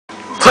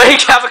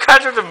Playing Castle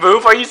Crashers to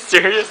move? Are you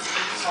serious?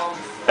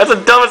 That's the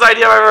dumbest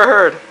idea I've ever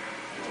heard.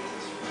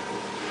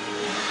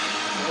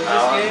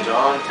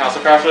 John, Castle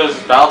Crashers,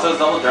 Battletoads,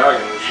 Double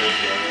Dragon. Is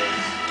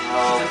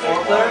it 4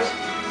 players?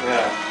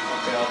 Yeah.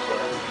 Okay, I'll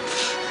play.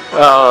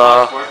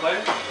 4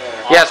 players?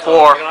 Yeah, it's 4.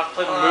 We don't have to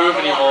play the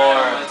move anymore.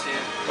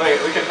 Wait,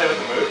 we can play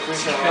with the move?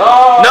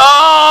 Oh!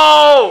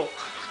 No!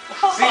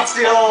 Seat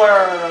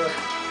stealer!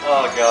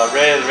 Oh god,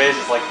 Ray's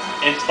just like...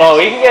 Oh,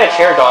 you can get a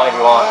chair, Don, if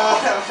you want.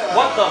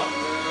 What the?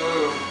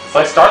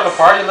 Like, start the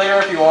party later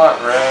if you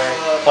want, Ray.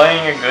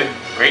 Playing a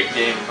great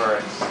game for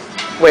us.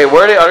 Wait,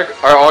 where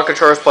are all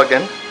controllers plugged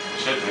in?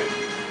 Should be.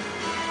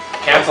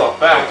 Cancel.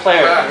 Back.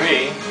 Player Back.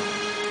 3.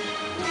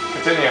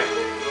 Continue.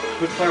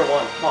 Who's player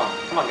 1?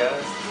 Come on,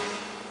 guys.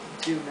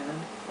 2, man.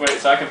 Wait,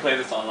 so I can play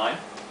this online?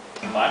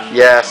 Flash?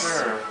 Yes.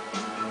 Sure.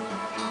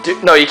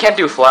 No, you can't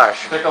do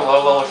Flash. Pick a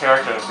low-level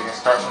character so you can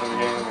start from the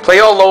beginning. Play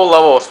all low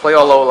levels. Play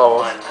all low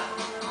levels.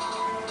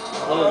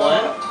 Level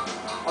 1?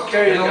 I'll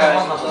carry you guys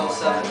on level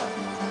 7.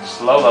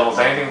 Just low levels.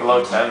 Anything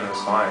below 10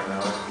 is fine,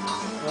 really.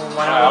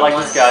 I like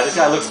this guy. This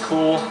guy looks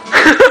cool. Is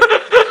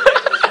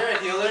there a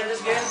healer in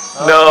this game?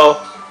 No.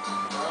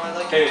 Oh, I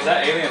like Okay, is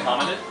that Alien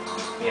Hominid?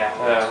 Yeah.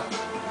 Yeah.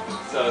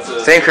 So it's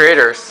a... Same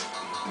creators.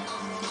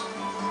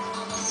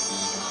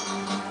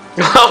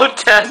 Low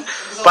 10.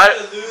 By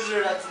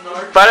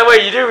the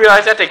way, you do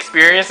realize that the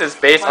experience is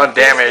based on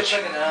damage.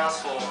 Like an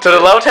asshole. So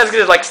the level 10 is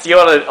gonna like steal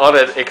all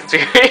the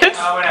experience.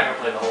 Oh, we're not gonna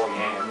play the whole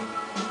game.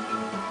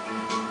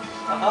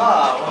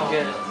 Aha, I don't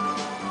get it.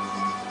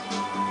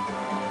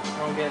 I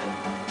don't get it.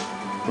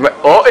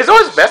 Oh, it's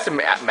always best to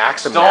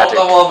max the Don't magic.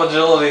 level up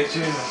agility.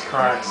 Jesus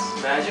Christ.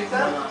 Magic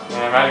then?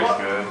 Yeah, magic's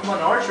good. I'm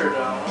an archer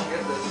though, I don't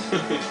get this.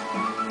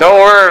 Don't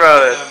worry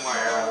about it. More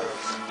arrows.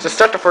 Just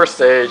start the first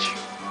stage.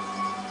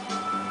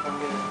 I'm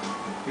good.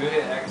 You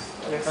hit X.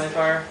 Friendly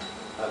fire?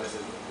 Oh, this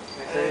is.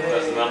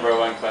 That's the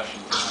 #1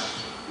 question.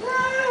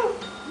 No!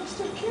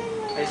 Mr. King!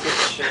 I see the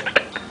shit.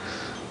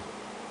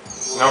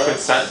 No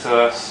consent to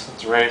this.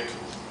 It's rape.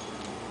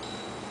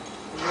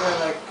 You're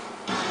like...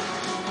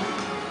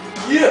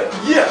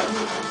 Yeah!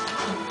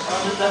 Oh,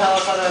 what the hell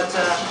is that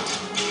attack?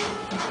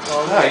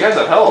 Oh yeah, you guys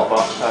have hella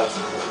buff stats.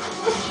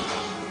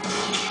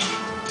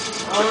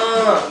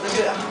 Look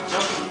at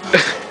jumping.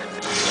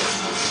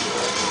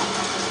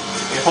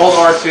 You hold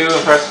R2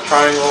 and press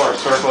triangle or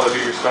circle to do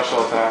your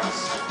special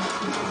attacks.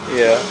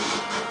 Yeah.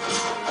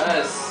 That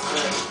is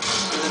sick.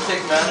 Does it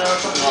take mana or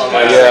something? Oh,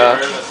 Yeah.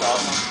 That's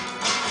awesome.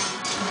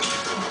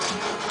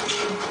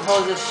 What the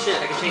hell is this shit?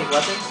 I can change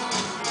weapons?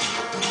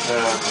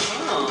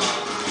 Yeah. Oh.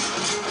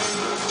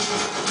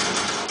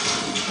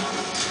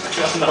 I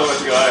don't know what's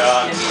going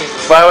on.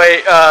 By the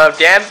way,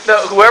 Dan,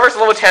 whoever's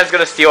level 10 is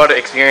gonna steal all the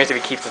experience if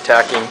he keeps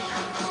attacking.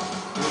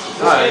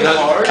 No,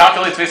 it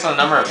calculates based on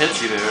the number of hits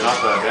you do, not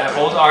the damage.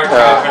 Hold R2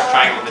 and press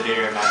triangle to do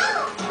your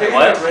magic.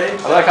 What? I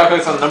thought it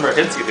calculates on the number of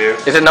hits you do.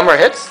 Is it number of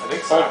hits? I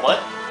think so. Hold what?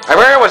 I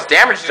remember it was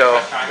damage though.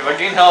 If I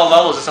gain hella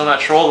levels just on that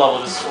troll level,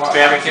 just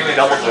spamming to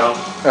double jump.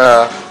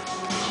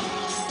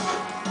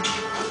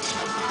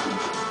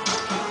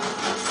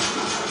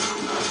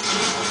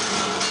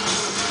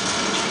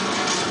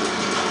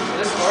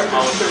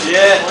 Oh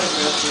shit!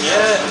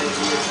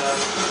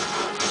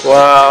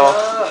 Wow.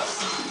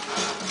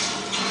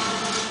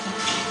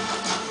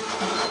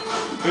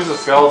 Who's the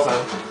skeleton?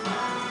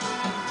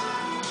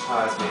 Oh,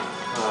 that's me.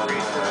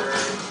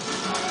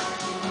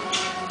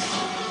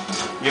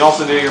 You can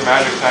also do your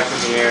magic attacks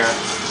in the air.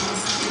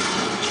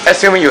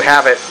 Assuming you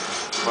have it.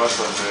 Most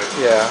of them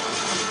do. Yeah.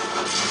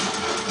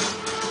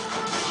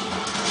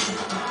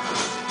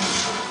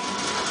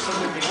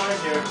 Something behind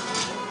here.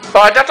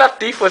 Oh, I thought that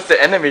thief was the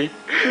enemy.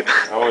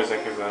 I always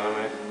think he's the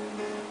enemy.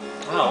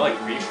 Oh, I like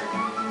Reaper.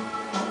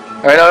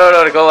 Alright,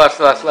 no, go left.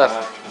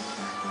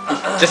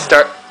 Just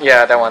start.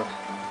 Yeah, that one.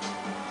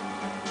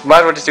 Might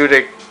as well just do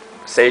the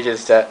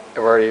sages that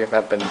already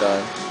have been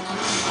done.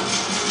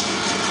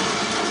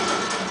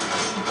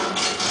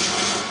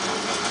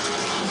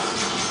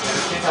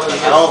 What the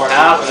hell's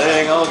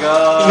happening? Oh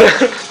god.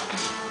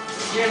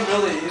 This game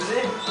really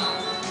easy?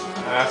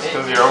 That's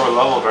because you're over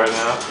leveled right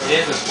now.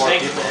 It is with 4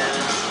 Thanks, people. man.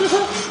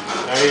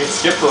 Now you can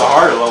skip to the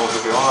harder levels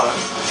if you want.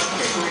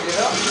 Okay, can we get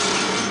up?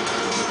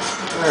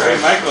 Hey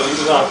Michael, this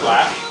is on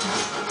Flash.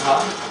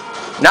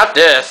 Not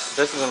this.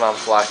 This isn't on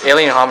Flash.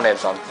 Alien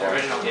Hominid's on The Flash.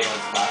 original game was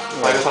Flash.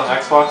 Play this on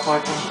Xbox,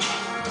 Michael?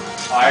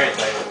 Oh, I already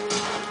played it.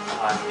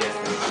 On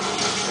PS3.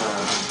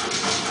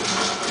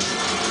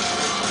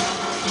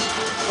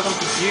 But I'm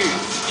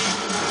confused.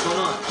 What's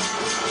going on?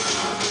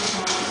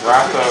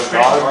 Wrath of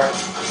God?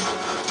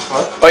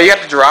 What? Oh, you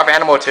got the giraffe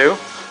animal too?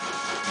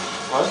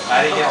 What?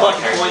 I didn't get all the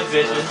characters.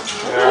 Vision.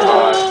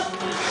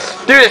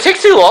 Dude, it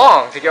takes too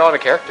long to get all the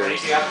characters.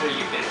 After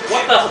you finish the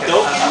What game, the it's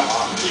dope? not that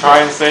long.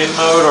 Try insane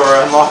mode or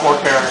unlock more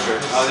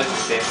characters. Oh, this is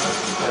insane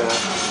mode.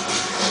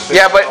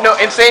 Yeah. Yeah, but no,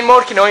 insane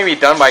mode can only be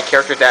done by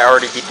characters that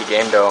already beat the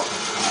game though.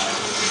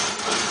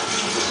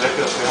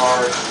 Ridiculously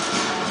hard.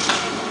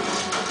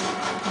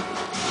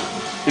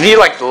 You need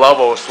like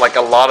levels, like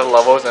a lot of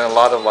levels and a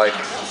lot of like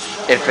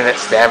infinite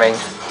spamming.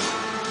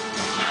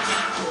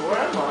 Where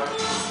am I?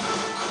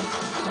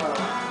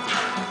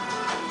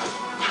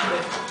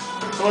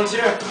 Someone's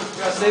here.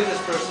 We gotta save this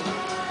person.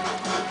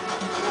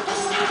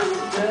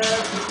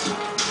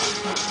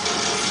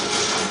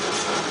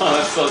 Oh,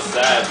 that's so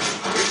sad.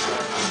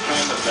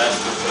 Trying the best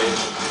to save.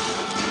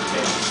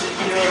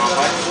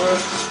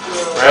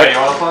 Ready? You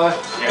wanna play?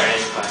 Yeah, I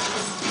can play.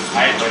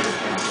 I enjoy this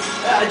game.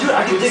 Yeah, dude,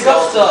 I can dig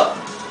up stuff.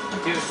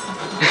 Dude.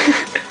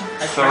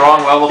 It's the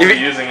wrong level to be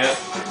using it.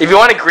 If you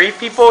want to grief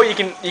people, you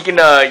can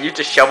use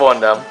a shovel on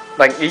them.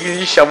 Like you can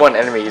use shovel on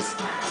enemies.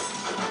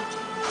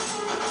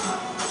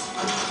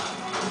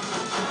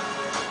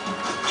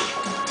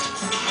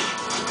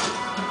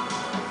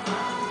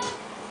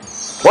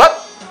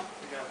 What?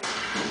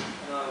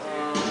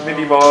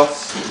 Mini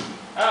boss.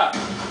 Ah.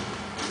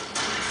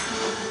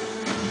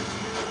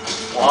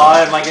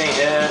 Why am I getting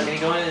hit? Can he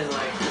go in his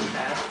like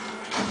path?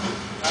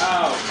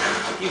 Ow.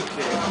 You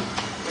bitch.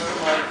 Very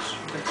much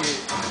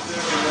confused.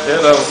 Hit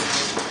him.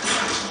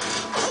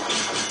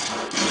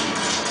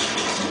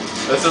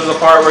 This is the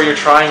part where your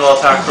triangle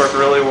attacks work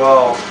really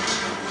well.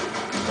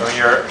 Or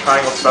your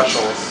triangle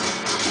specials.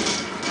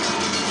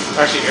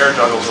 Actually, air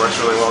juggles works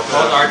really well too.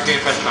 Hold R2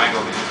 and press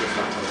triangle.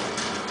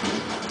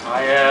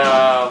 I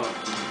am...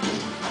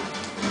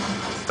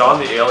 It's Don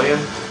the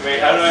alien. Wait,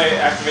 how do I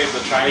activate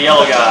the triangle? The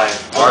yellow guy.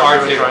 Hold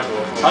R2 R2.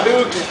 triangle.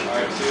 Hadouken!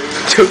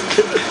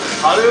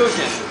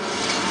 Hadouken!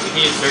 You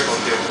need a circle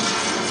too.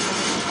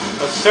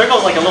 The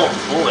circle's like a little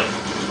bullet.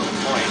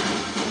 Point.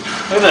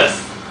 Look at this.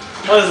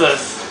 What is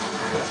this?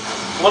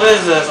 What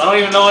is this? I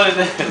don't even know what it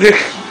is.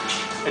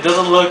 It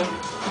doesn't look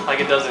like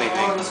it does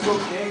anything. Oh, let's go,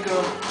 Kango.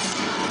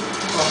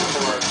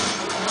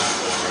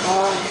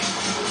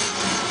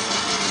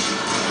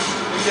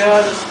 We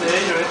got the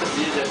stage, or at the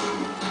DJ.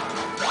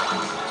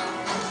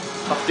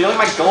 I'm stealing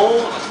my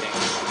gold.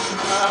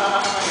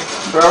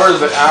 Whoever's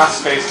the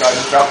ass face guy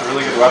just dropped a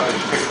really good weapon.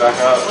 Just pick it back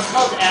up. What's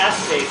called ass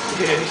face,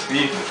 dude?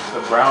 Steve,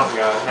 the brown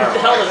guy. What the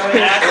hell is an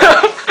ass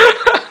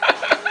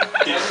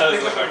He does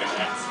look like an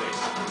ass face.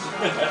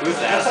 Who's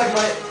the That's ass? like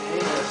my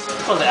anus.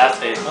 What's called the ass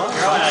face? Huh?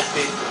 You're all ass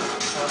face.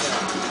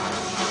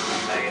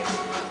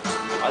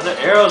 Why is there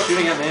arrows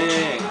shooting at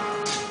me?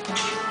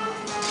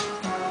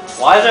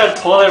 Why is there a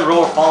toilet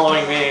roll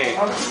following me?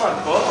 How much is my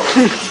bow?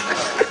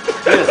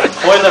 There's a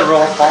toilet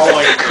roll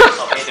following me.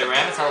 Okay, the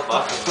ram is how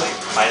buff is like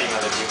fighting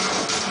other people.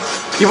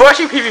 People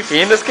actually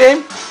PvP in this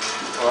game?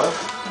 What?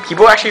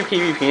 People actually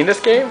PvP in this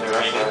game? Yeah.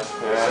 Does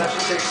that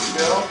actually take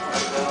skill?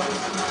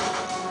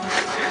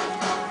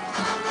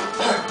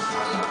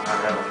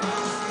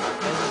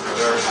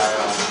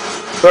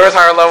 Whoever's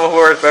higher level,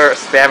 whoever's better at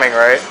spamming,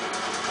 right?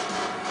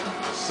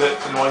 Sit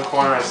in one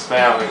corner and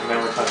spam. We can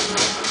never touch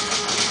it.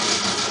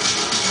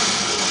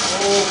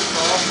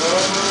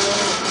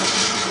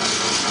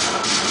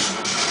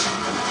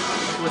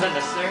 Was that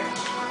necessary?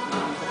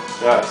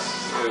 Yes.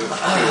 It was 2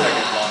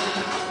 seconds long.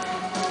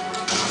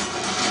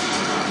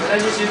 Can I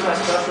just use my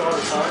special all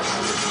the time?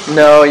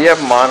 No, you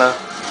have mana.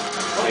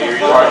 Yeah, you're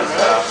part of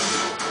stuff.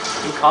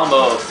 New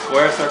combo,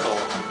 square circle.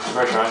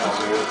 Square triangle,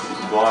 dude.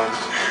 Blind.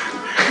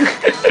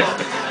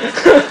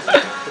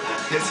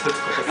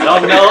 I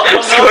don't know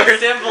Square- the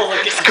symbol.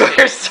 Look at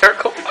Square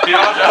circle. You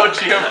don't know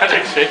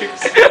geometric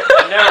shapes?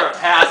 I never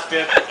passed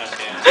 5th.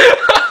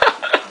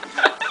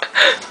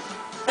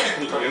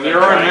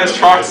 You're in Miss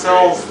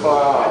Troxell's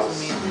class.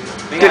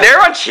 Dude,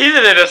 everyone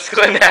cheated in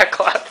that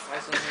class.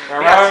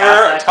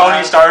 Remember,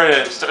 Tony started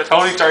it.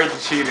 Tony started the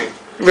cheating.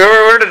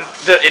 Remember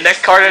the index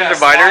card and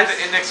dividers? Slide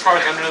the index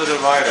card under the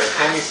divider.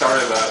 Tony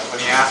started that when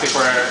he asked me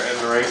for an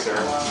eraser.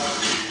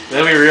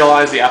 Then we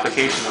realized the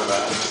application of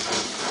that.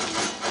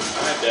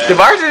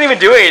 Dividers didn't even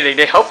do anything.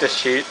 They helped us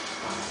cheat.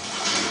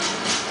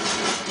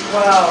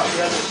 Wow, he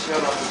has a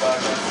shield on the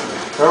back.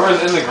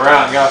 Whoever's in the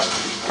ground, you gotta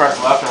press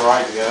left and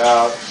right to get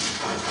out.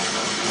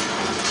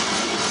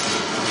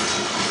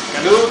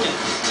 Hadouken!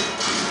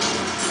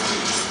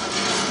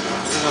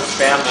 I'm gonna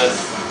spam this.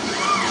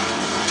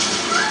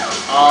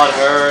 Oh, it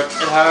hurts.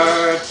 It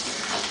hurts.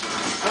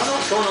 I don't know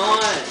what's going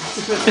on.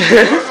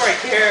 Where's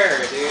right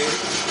here, dude?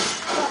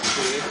 Fuck,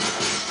 dude.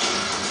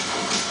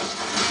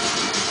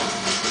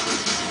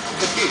 I'm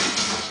confused.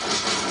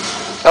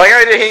 I like how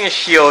they're hitting a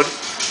shield.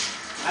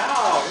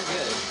 Ow, we're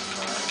good.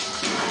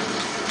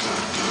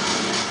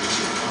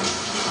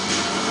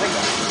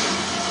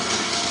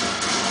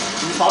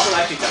 Is it possible to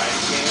actually die in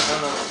this game? I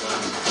don't know what's done.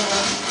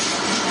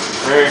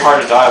 Very hard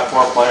to die with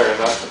 4 players,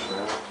 that's for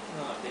sure.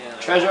 Oh, damn.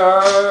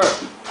 Treasure!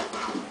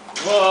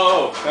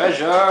 Whoa!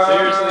 Treasure!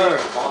 Seriously?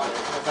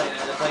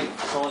 It's like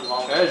someone's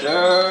mom.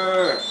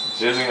 Treasure!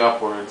 Jizzing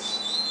upwards.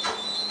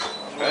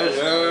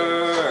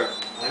 Treasure!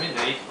 I mean,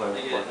 they play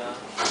with it now.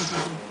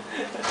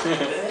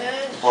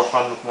 More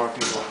fun with more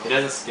people. It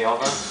doesn't scale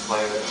them?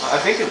 Play it. I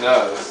think it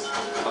does. I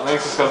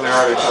think it's just because they're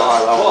already so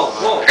high level.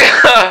 Whoa!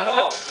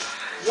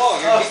 Whoa,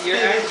 you're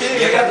actually...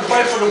 You got to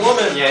fight for the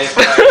woman. Yeah, it's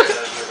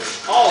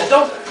Oh,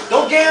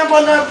 don't gamble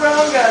on that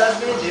brown guy.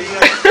 That's me, dude.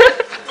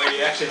 Wait,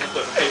 you actually have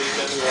to fight each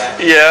other?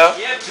 Yeah.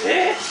 Yeah,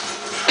 bitch!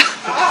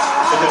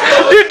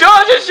 Dude,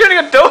 Don's just shooting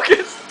a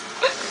Docus.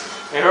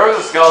 Hey, whoever's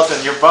a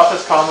skeleton, your buff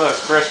is combo of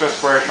square, square,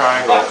 square,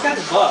 triangle. Oh, this guy's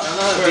a buff.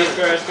 Square,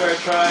 square, square,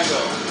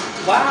 triangle.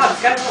 Wow,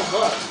 this guy's a little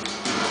buff.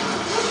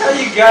 How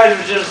you guys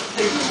are just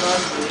taking on,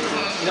 dude.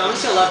 You know, I'm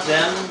just gonna let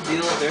them deal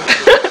with their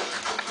shit.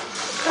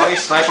 Why don't you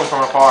snipe them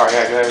from afar?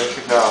 Yeah, good.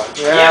 Good job.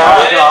 Yeah.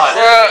 Oh god.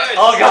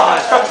 Oh god.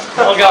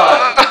 Oh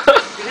god.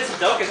 Dude, this is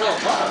dope as hell.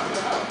 What the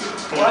hell?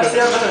 Why is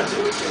that gonna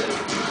do shit?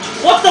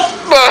 What the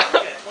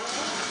f-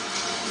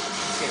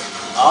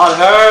 Oh, it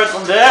hurts.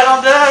 I'm dead.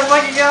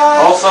 Fucking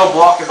god. Also,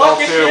 block is Fuck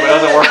L2, your but it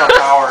doesn't shit. work on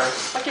powers.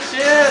 Fucking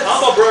shit.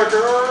 Combo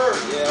breaker!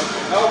 Yeah,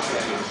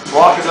 okay.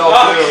 Block is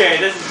L2. Okay,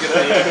 this is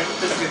gonna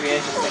be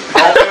interesting.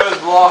 L2 is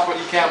block, but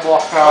you can't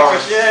block powers.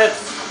 Fucking shit.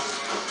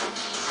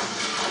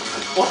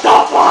 What the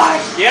fuck?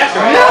 Yeah,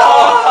 right.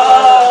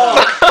 No!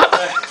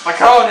 My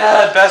cone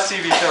had best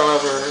TV show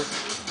ever.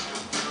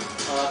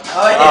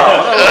 Oh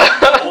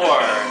yeah. Four.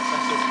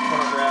 That's just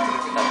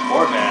pornographic. That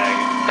four bag.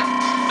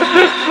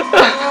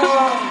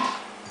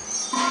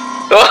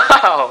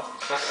 Wow.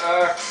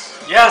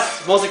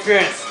 Yes, most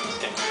experience.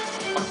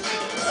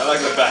 I like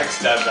the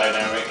backstab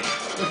dynamic.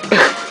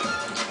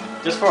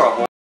 Just for a